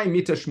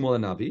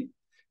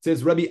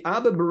says Rabbi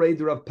Abba Bereid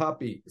Rav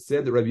Papi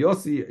said that Rabbi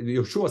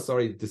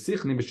Yoshua, the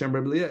Sichnim B'Shem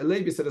Rabbi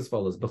Levi said as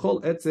follows: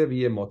 B'chol etzev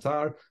yeh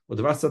motar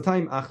u'dvar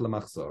satayim ach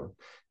lemachzor.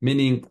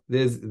 Meaning,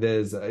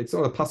 there's it's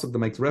not a pasuk that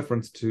makes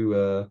reference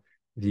to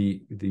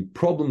the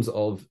problems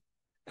of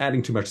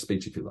adding too much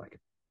speech, if you like.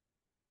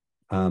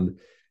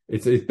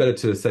 It's better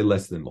to say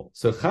less than more.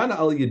 So Chana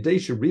al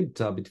Yedesha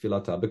Ribta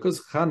B'Tfilata, because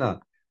Chana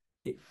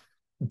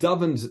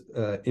davened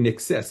in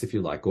excess, if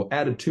you like, or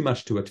added too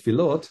much to a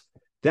tefillot.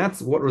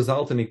 That's what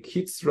resulted in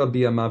Kitzra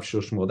B'Yamav Shel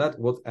Shmuel.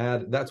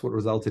 That's what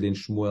resulted in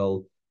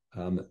Shmuel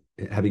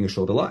having a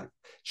shorter life.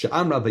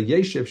 She'amra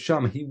v'yeshev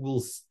sham, he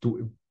will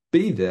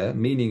be there,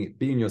 meaning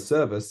be in your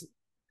service.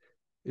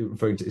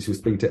 Referring to, he was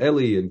speaking to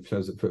Eli and for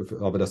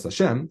Avodas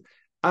Hashem,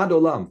 ad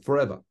olam,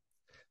 forever.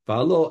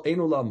 But we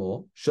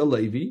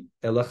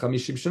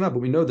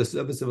know the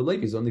service of a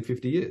Levi is only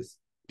 50 years.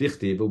 And you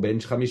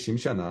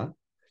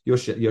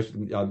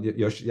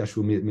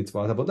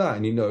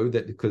know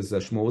that because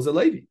Shmuel was a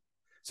Levi.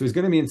 So he's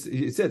going to mean,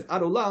 it says,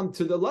 Ad Olam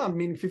to the Lam,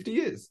 meaning 50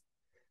 years.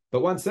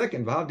 But 1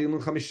 second,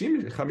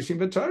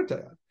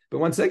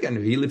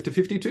 he lived to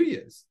 52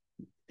 years.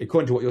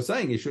 according to what you're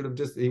saying, he should have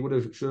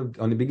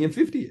only begun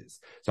 50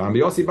 years. So Rabbi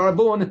Yossi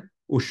Barabon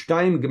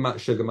ushtaim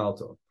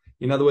shegamalto.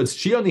 In other words,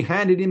 she only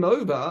handed him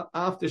over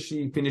after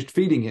she finished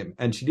feeding him,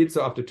 and she did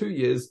so after 2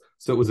 years.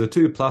 So it was a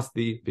 2 plus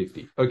the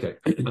 50. Okay.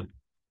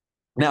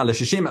 Now,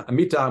 l'shishim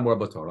amita amor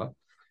Torah.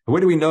 Where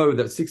do we know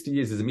that 60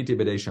 years is a miti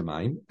b'dei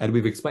shamayim? And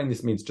we've explained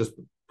this means just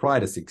prior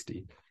to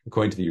 60,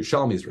 according to the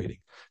Yerushalmi's reading.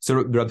 So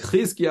Rabbi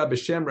Chizkiah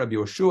b'shem Rabbi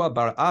Yoshua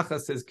bar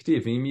Acha says,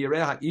 "Ktiv im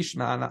yireh ha'ish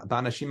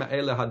ba'anashim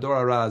ha'ele hador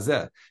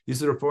ha'razeh."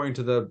 This is referring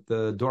to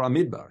the Dor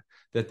HaMidbar,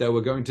 that they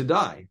were going to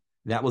die.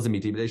 That was a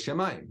miti b'dei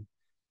shamayim.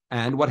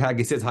 And what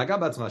Haggai says, what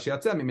happens?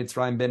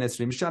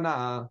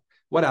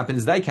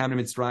 They came to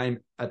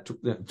Mitzrayim at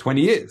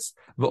 20 years.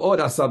 And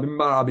they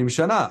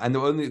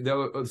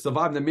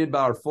survived the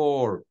Midbar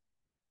for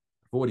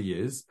 40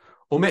 years.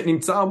 So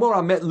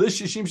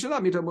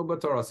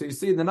you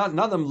see, none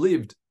of them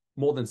lived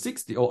more than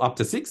 60 or up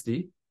to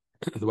 60.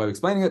 The way of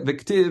explaining it,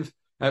 Viktiv,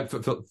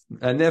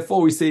 and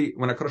therefore we see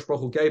when HaKadosh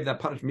Baruch Hu gave that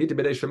punishment to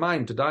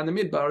die in the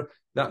Midbar,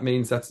 that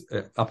means that's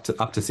up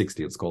to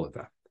 60. Let's call it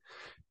that.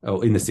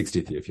 Oh, in the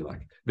 60th year, if you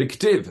like.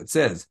 Viktiv, it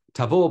says,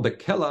 Tavor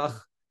bekelach,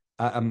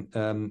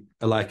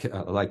 like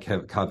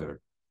kaver.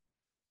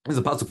 There's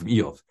a passage from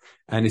Eov.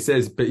 And it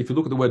says, but if you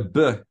look at the word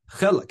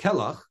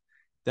bekelach,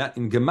 that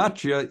in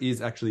Gematria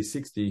is actually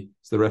 60.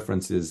 So the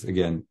reference is,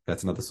 again,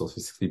 that's another source for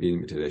 60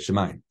 being Mitah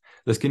Shemaim.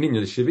 Let's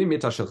continue.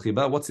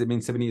 What's it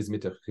mean, 70 years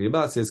Mitah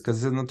Chiba? It says, because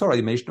it's in the Torah,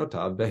 Yemesh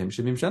Notav Behem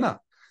Shevim Shana.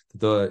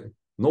 The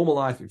normal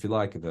life, if you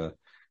like, the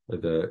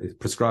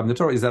prescribed in the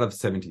Torah is that of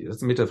 70 years.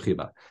 That's a mitah of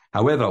chiba.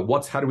 However,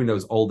 how do we know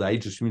it's old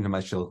age? That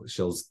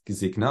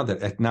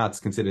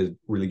etnat's considered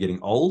really getting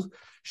old.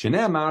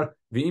 Shene'amar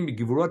v'im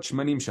b'givurot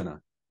shmanim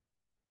shana.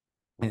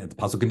 And the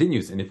pasuk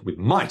continues, and if with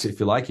might, if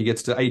you like, he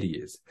gets to 80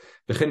 years.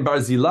 V'chen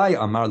Barzilai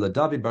amar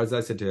LaDavid.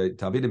 Barzilai said to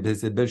David, "Ben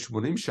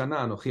shmunim shana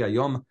anochi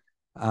hayom."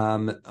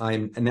 I'm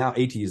now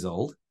 80 years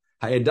old.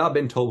 Ha'edah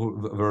ben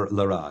tov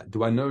l'ra.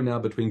 Do I know now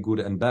between good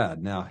and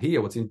bad? Now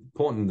here, what's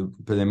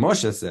important, the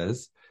Moshe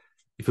says.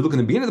 If you look in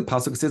the beginning of the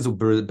pasuk, it says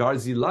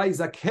Barzilai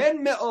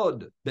zaken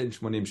meod ben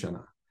shmonim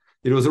shana.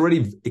 It was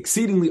already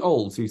exceedingly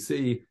old. So you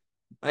see,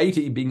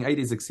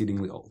 80 is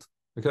exceedingly old.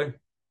 Okay,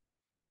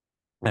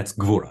 that's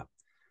gvura.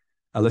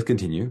 Let's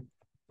continue.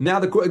 Now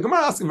the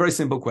Gemara asks a very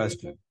simple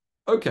question.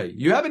 Okay,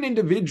 you have an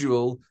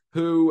individual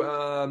who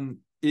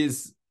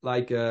is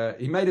like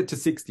he made it to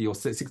 60 or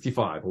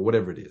 65 or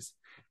whatever it is,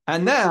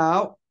 and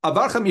now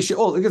avar chamishim.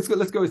 Oh,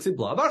 let's go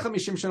simple. Avar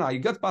chamishim shana. He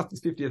got past his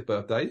 50th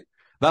birthday.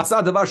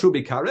 V'asa davar shu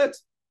bikaret.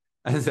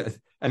 And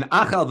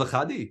achal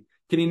v'chadi,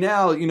 can he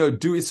now,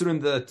 do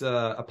isurim that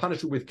are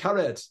punished with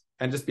karet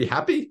and just be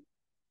happy?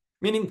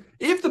 Meaning,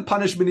 if the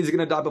punishment is going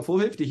to die before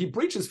 50, he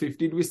breaches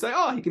 50, do we say,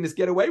 he can just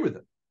get away with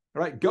it?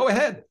 All right, go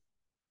ahead.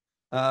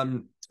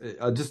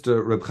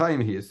 Reb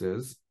Chaim here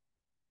says,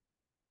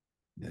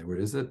 where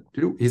is it?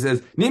 He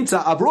says,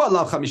 Nimtza avru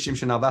alav 50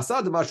 shana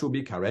v'asa davar shu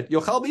bikaret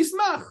yochal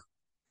b'ismach.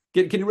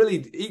 Can you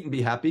really eat and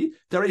be happy?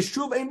 He's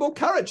past the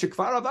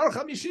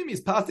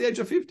age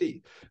of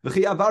 50.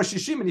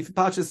 And if he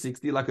passes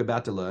 60, like we're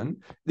about to learn,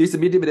 this is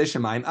midi b'dei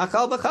shemaim.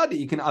 Achal v'chadi.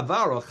 You can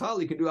avar or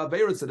achal. You can do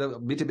averus so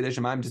that midi b'dei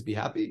shemaim, just be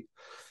happy.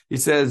 He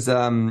says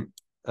here.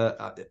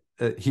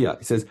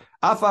 He says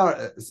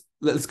afar.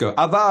 Let's go.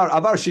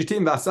 Avar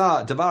shitim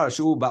v'asa davar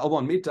shu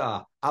ba'ovon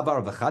mita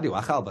avar v'chadi or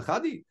achal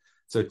v'chadi.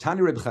 So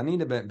Tani Reb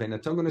Chanina ben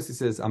Atongonus, he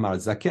says amar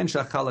zaken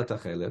shachal et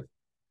hachelev.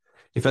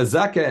 If a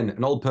zaken,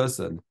 an old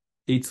person,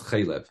 eats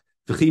chaylev,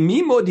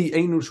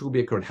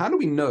 how do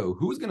we know?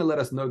 Who's going to let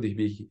us know that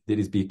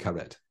he's being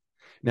karet?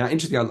 Now,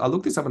 interesting, I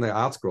looked this up in the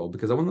art scroll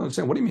because I want to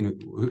understand, what do you mean?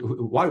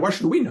 Why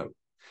should we know?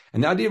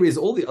 And the idea is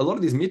a lot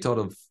of these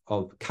mitzvot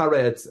of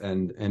karet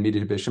and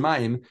mitzvot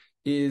b'shamayim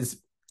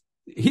is,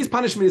 his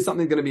punishment is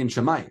something going to be in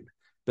shamayim.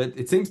 But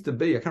it seems to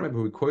be, I can't remember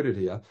who we quoted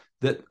here,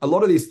 that a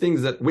lot of these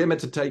things that we're meant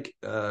to take,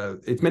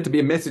 it's meant to be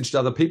a message to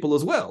other people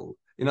as well.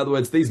 In other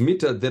words, these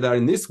mitzvot that are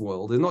in this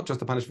world is not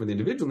just a punishment for the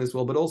individual in this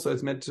world, but also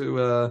it's meant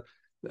to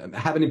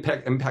have an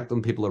impact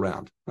on people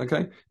around.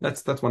 Okay,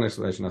 that's one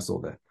explanation I saw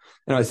there.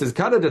 Anyway, it says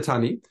Kada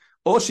Datani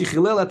or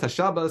Shichilel at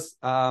Shabbos.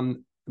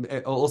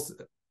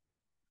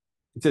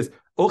 It says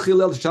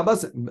Ochilel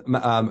Shabbos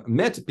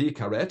met bi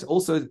karet.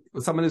 Also,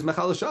 someone is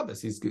mechal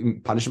Shabbos. He's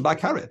punished by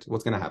karet.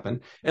 What's going to happen?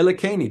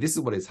 Elekeni. This is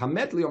what it is.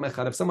 Hamet li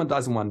omechad. If someone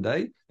dies in one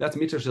day, that's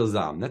mitra shel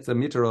zam. That's a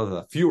mitra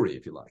of fury,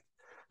 if you like.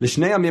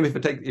 L'shnei amim. If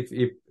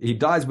he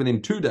dies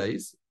within 2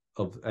 days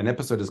of an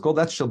episode is called,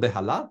 that's shel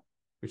behala,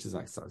 which is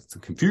like some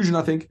confusion,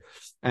 I think.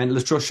 And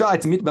l'shosha,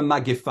 it's mitba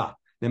magefa.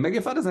 Now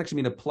magefa doesn't actually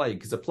mean a plague,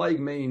 because a plague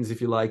means, if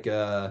you like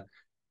that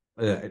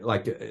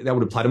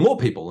would apply to more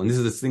people, and this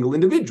is a single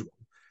individual.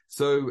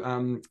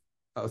 So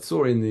I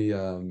saw in the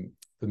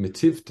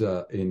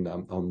Metivta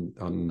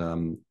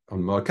on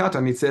Moakata,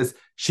 and it says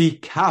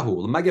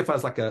shikahu. Magefa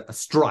is like a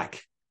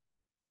strike.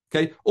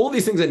 Okay, all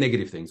these things are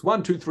negative things.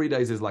 1, 2, 3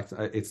 days is like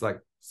it's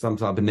like some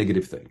type of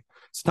negative thing.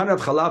 So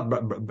Rabbi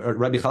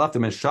Chalaf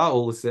ben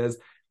Shaul says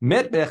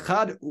met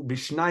be'echad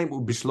u'bishnaim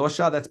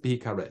u'bishlosha. That's bihi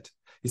karet.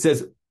 He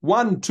says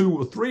 1, 2,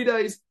 or 3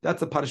 days. That's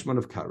the punishment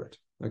of karet.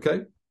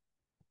 Okay,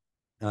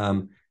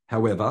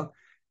 However,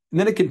 and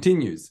then it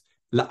continues.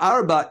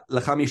 La'arba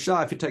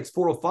lachamisha, if it takes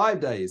 4 or 5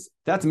 days,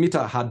 that's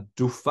mita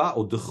hadufa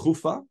or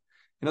dechufa.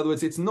 In other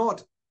words, it's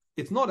not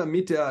a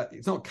mita,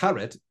 it's not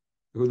karet,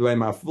 the way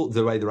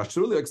the Rosh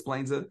Hashanah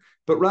explains it,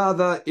 but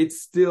rather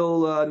it's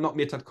still not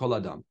mitat kol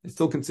adam. It's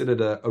still considered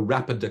a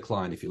rapid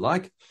decline, if you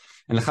like.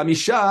 And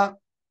lachamisha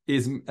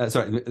is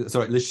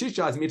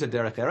l'shisha is mita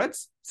derech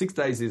eretz. 6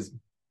 days is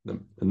the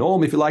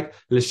norm, if you like.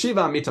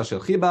 L'shiva mita shel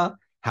chiba.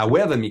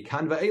 However,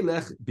 mikan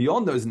va'elech,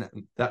 beyond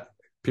that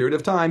period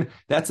of time,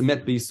 that's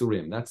met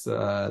b'isurim. That's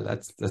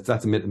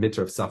a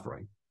mitzvah of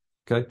suffering.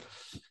 Okay,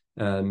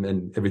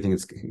 and everything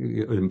is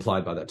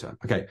implied by that term.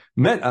 Okay,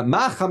 ma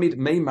chamid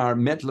meimar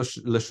met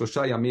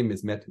l'shosha yamim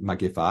is met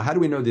magifa. How do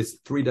we know this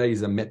 3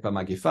 days are met by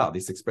magifa?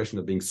 This expression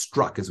of being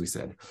struck, as we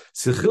said.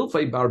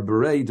 Sichilfei bar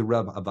berei de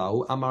Rav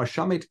Avau amar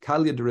shamet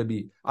kalia de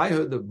Rabbi. I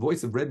heard the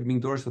voice of Rebbe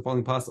being dorish the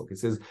following pasuk. It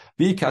says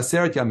vi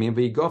kaseret yamim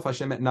v'yigof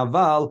Hashem et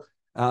naval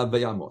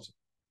v'yamot.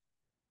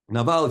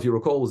 Naval, if you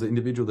recall, was the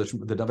individual that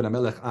David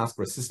HaMelech asked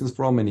for assistance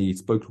from, and he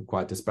spoke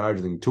quite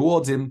disparagingly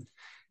towards him.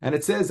 And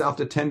it says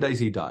after 10 days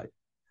he died.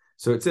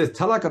 So it says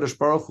Tala Kadosh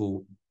Baruch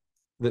Hu,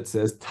 that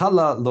says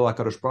Tala lo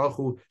Kadosh Baruch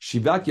Hu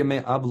shivat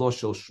yemei avlo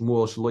shel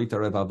Shmuel shelo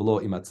yitarev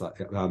avlo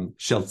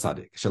shel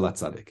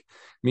tzadik,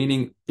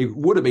 meaning it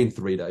would have been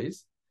 3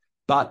 days,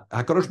 but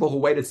Hakadosh Baruch Hu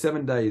waited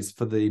 7 days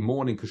for the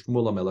mourning because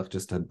Shmuel HaMelech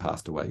just had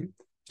passed away.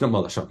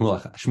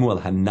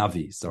 Shmuel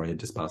Hanavi, had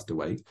just passed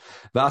away.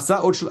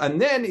 And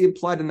then he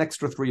applied an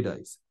extra 3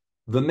 days.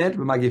 V'med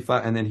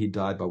b'magifa, and then he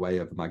died by way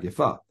of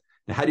magifa.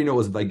 Now, how do you know it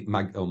was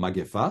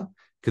magifa?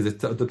 Because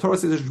the Torah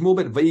says Shmuel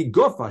bet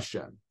v'yigof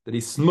Hashem, that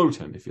he smote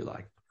him, if you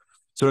like.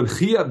 So Reb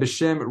Chia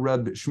b'shem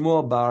Reb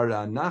Shmuel bar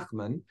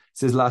Nachman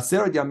says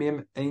la'aseret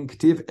yamim ein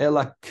ktiv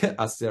ela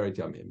ke'aseret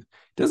yamim.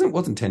 It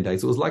wasn't 10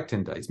 days; it was like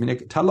 10 days.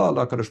 Meaning,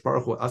 Tala Kadosh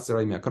Baruch Hu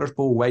aseret yamim. Kadosh Baruch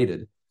Hu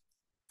waited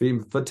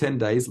for 10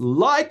 days,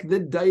 like the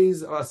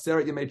days of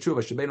Aseret Yemei Tshuva,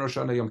 Shebein Rosh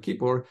Hashanah Yom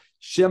Kippur,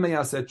 Shemei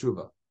Aseret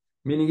Tshuva.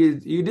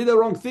 Meaning you did the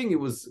wrong thing, it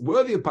was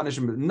worthy of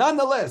punishment, but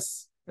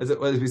nonetheless, as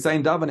we say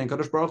in Davening,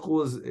 Kadosh Baruch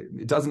Hu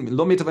it doesn't,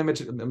 lo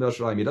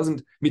mitaveh, he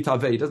doesn't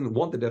mitaveh, he doesn't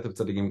want the death of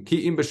tzaddikim,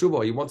 ki im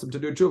b'shuva, he wants him to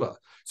do tshuva.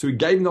 So he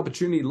gave him the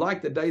opportunity,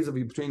 like the days of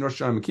between Rosh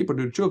Hashanah and Kippur,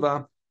 to do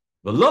tshuva,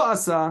 v'lo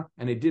asa,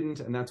 and he didn't,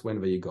 and that's when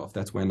Vayigof,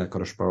 that's when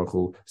Kadosh Baruch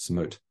Hu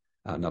smote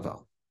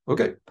Naval.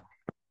 Okay.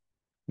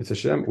 Mr.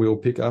 Shem, we'll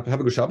pick up. Have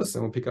a good Shabbos,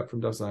 and we'll pick up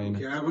from Daf Zayin.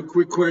 Okay, I have a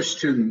quick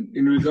question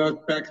in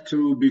regard back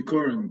to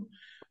Bikkurim.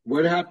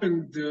 What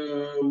happened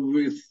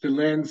with the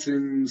lands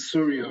in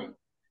Syria?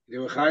 They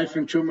were Chayif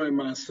and Chuma and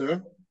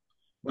Maser,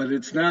 but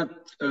it's not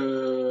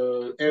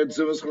Eretz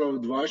Zevos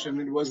Chalav Dvash, and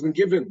it wasn't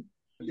given.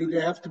 I think they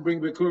have to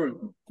bring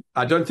Bikkurim.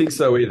 I don't think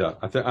so either.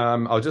 I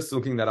was just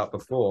looking that up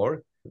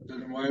before.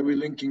 Then why are we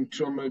linking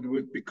Chuma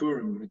with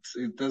Bikkurim?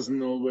 It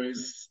doesn't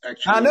always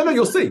actually. No,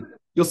 you'll see.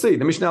 You'll see.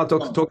 The Mishnah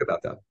will talk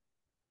about that.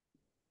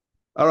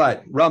 All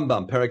right,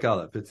 Rambam, Perek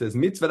Aleph. It says,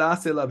 Mitzvah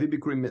aseh lavi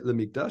bikurim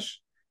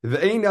lemikdash,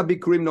 ve'ein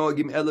ha-bikurim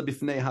noagim ela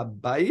b'fnei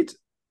ha-bayit,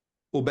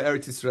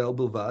 u'be'eretz Yisrael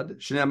bilvad,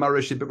 shnei amar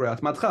reshit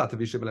b'kriat matcha,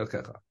 tavi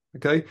shebelelchecha.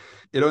 Okay?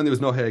 It only was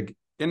noheg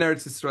in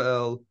Eretz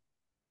Yisrael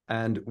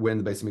and when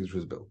the Beis HaMikdash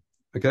was built.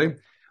 Okay?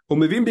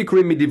 U'mevim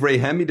bikurim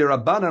midivreihem,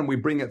 midirabanan, we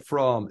bring it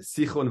from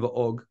Sichon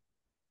v'og,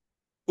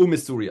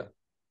 u'misuria.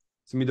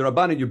 So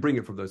midirabanan, you bring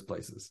it from those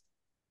places.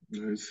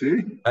 I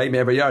see. Hey,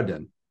 Me'ever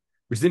Yarden.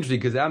 Which is interesting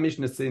because our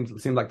Mishnah seemed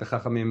like the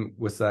Chachamim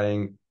were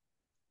saying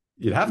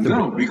you'd have to.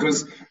 No,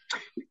 because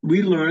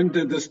we learned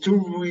that there's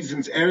 2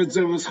 reasons. Eretz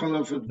Zevos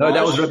Chalav. No,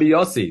 that was Rabbi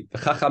Yossi. The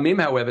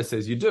Chachamim, however,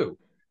 says you do.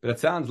 But it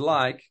sounds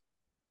like,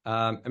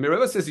 Rabbi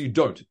Yossi says you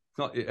don't. It's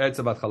not Eretz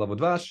Zevos Chalav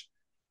Dvash,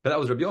 but that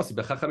was Rabbi Yossi.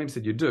 But Chachamim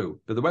said you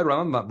do. But the way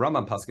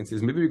Rambam Paskin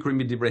says, maybe we could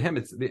read Midivrehem,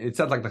 it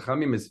sounds like the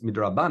Chachamim is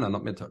Midrabana,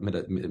 not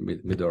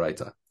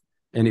Midoraita.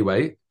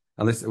 Anyway,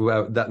 unless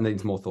that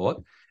needs more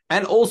thought.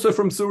 And also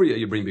from Syria,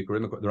 you bring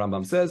Bikurim. The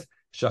Rambam says,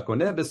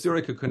 "Shakoneh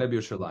b'Syria kakoneh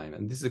b'Yerushalayim."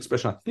 And this is an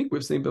expression I think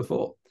we've seen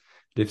before.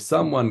 If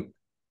someone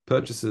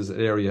purchases an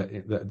area,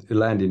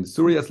 land in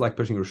Syria, it's like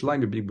purchasing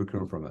Yerushalayim, you bring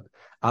Bikurim from it.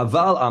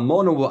 Aval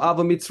amonu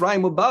v'ava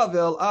Mitzrayim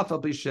u'Bavel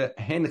afal b'she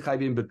hen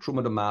chayvim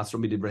b'truma d'mas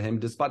from Midibrahim.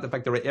 Despite the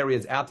fact there are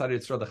areas outside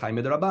Israel the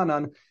chayim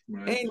d'Rabanan,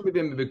 ein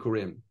b'bim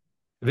b'Bikurim.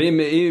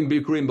 V'im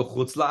Bikurim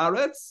b'chutz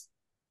la'aretz,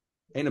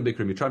 ein a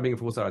Bikurim. You try being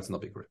for Chutz la'aretz,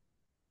 not Bikurim.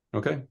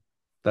 Okay,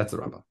 that's the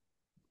Rambam.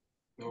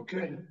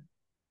 Okay,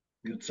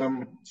 get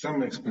some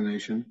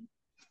explanation.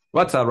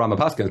 What's Rama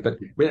Paskins? But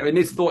it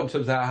needs thought in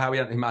terms of how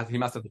he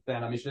must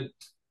understand.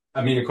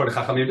 I mean, according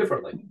to Chachamim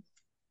differently,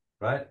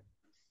 right?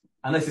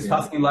 Unless he's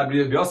Paskin like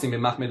Yosim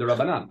in Mahmed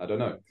Rabbanan, I don't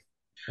know.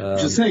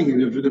 Just saying,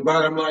 the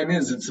bottom line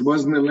is, it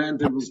wasn't the land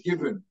that was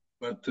given,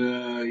 but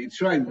it's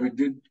right. We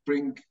did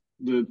bring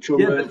the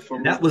children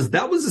from. That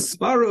was a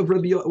spar of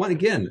Rabbi Yossi. One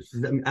again,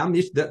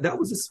 that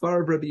was a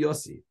spar of Rabbi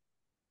Yossi.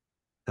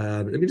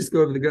 Let me just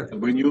go over the gut.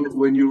 When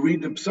you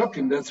read the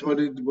psukim, that's what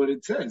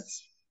it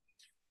says.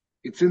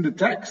 It's in the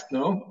text,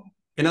 no?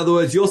 In other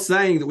words, you're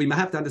saying that we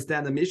have to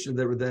understand the mission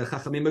that the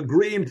Chachamim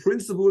agree in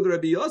principle with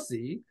Rabbi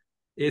Yossi.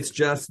 It's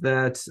just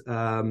that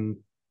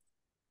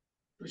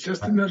It's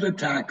just another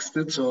tax,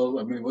 that's all.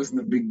 I mean, it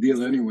wasn't a big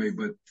deal anyway,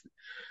 but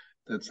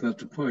that's not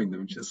the point.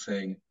 I'm just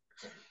saying.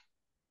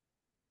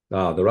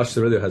 The Rosh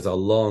Hashanah has a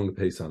long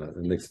piece on it,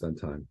 and next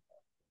time.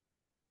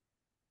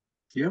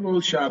 You have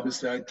all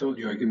Shabbos. I told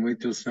you I can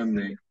wait till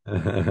Sunday.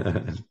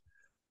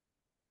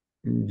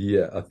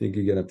 Yeah, I think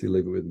you're gonna have to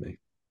leave it with me.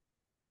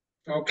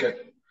 Okay.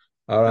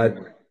 All right.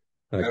 Anyway,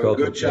 have a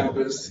good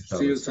Shabbos.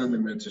 See you Sunday,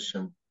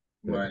 Mitzvah.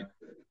 Bye.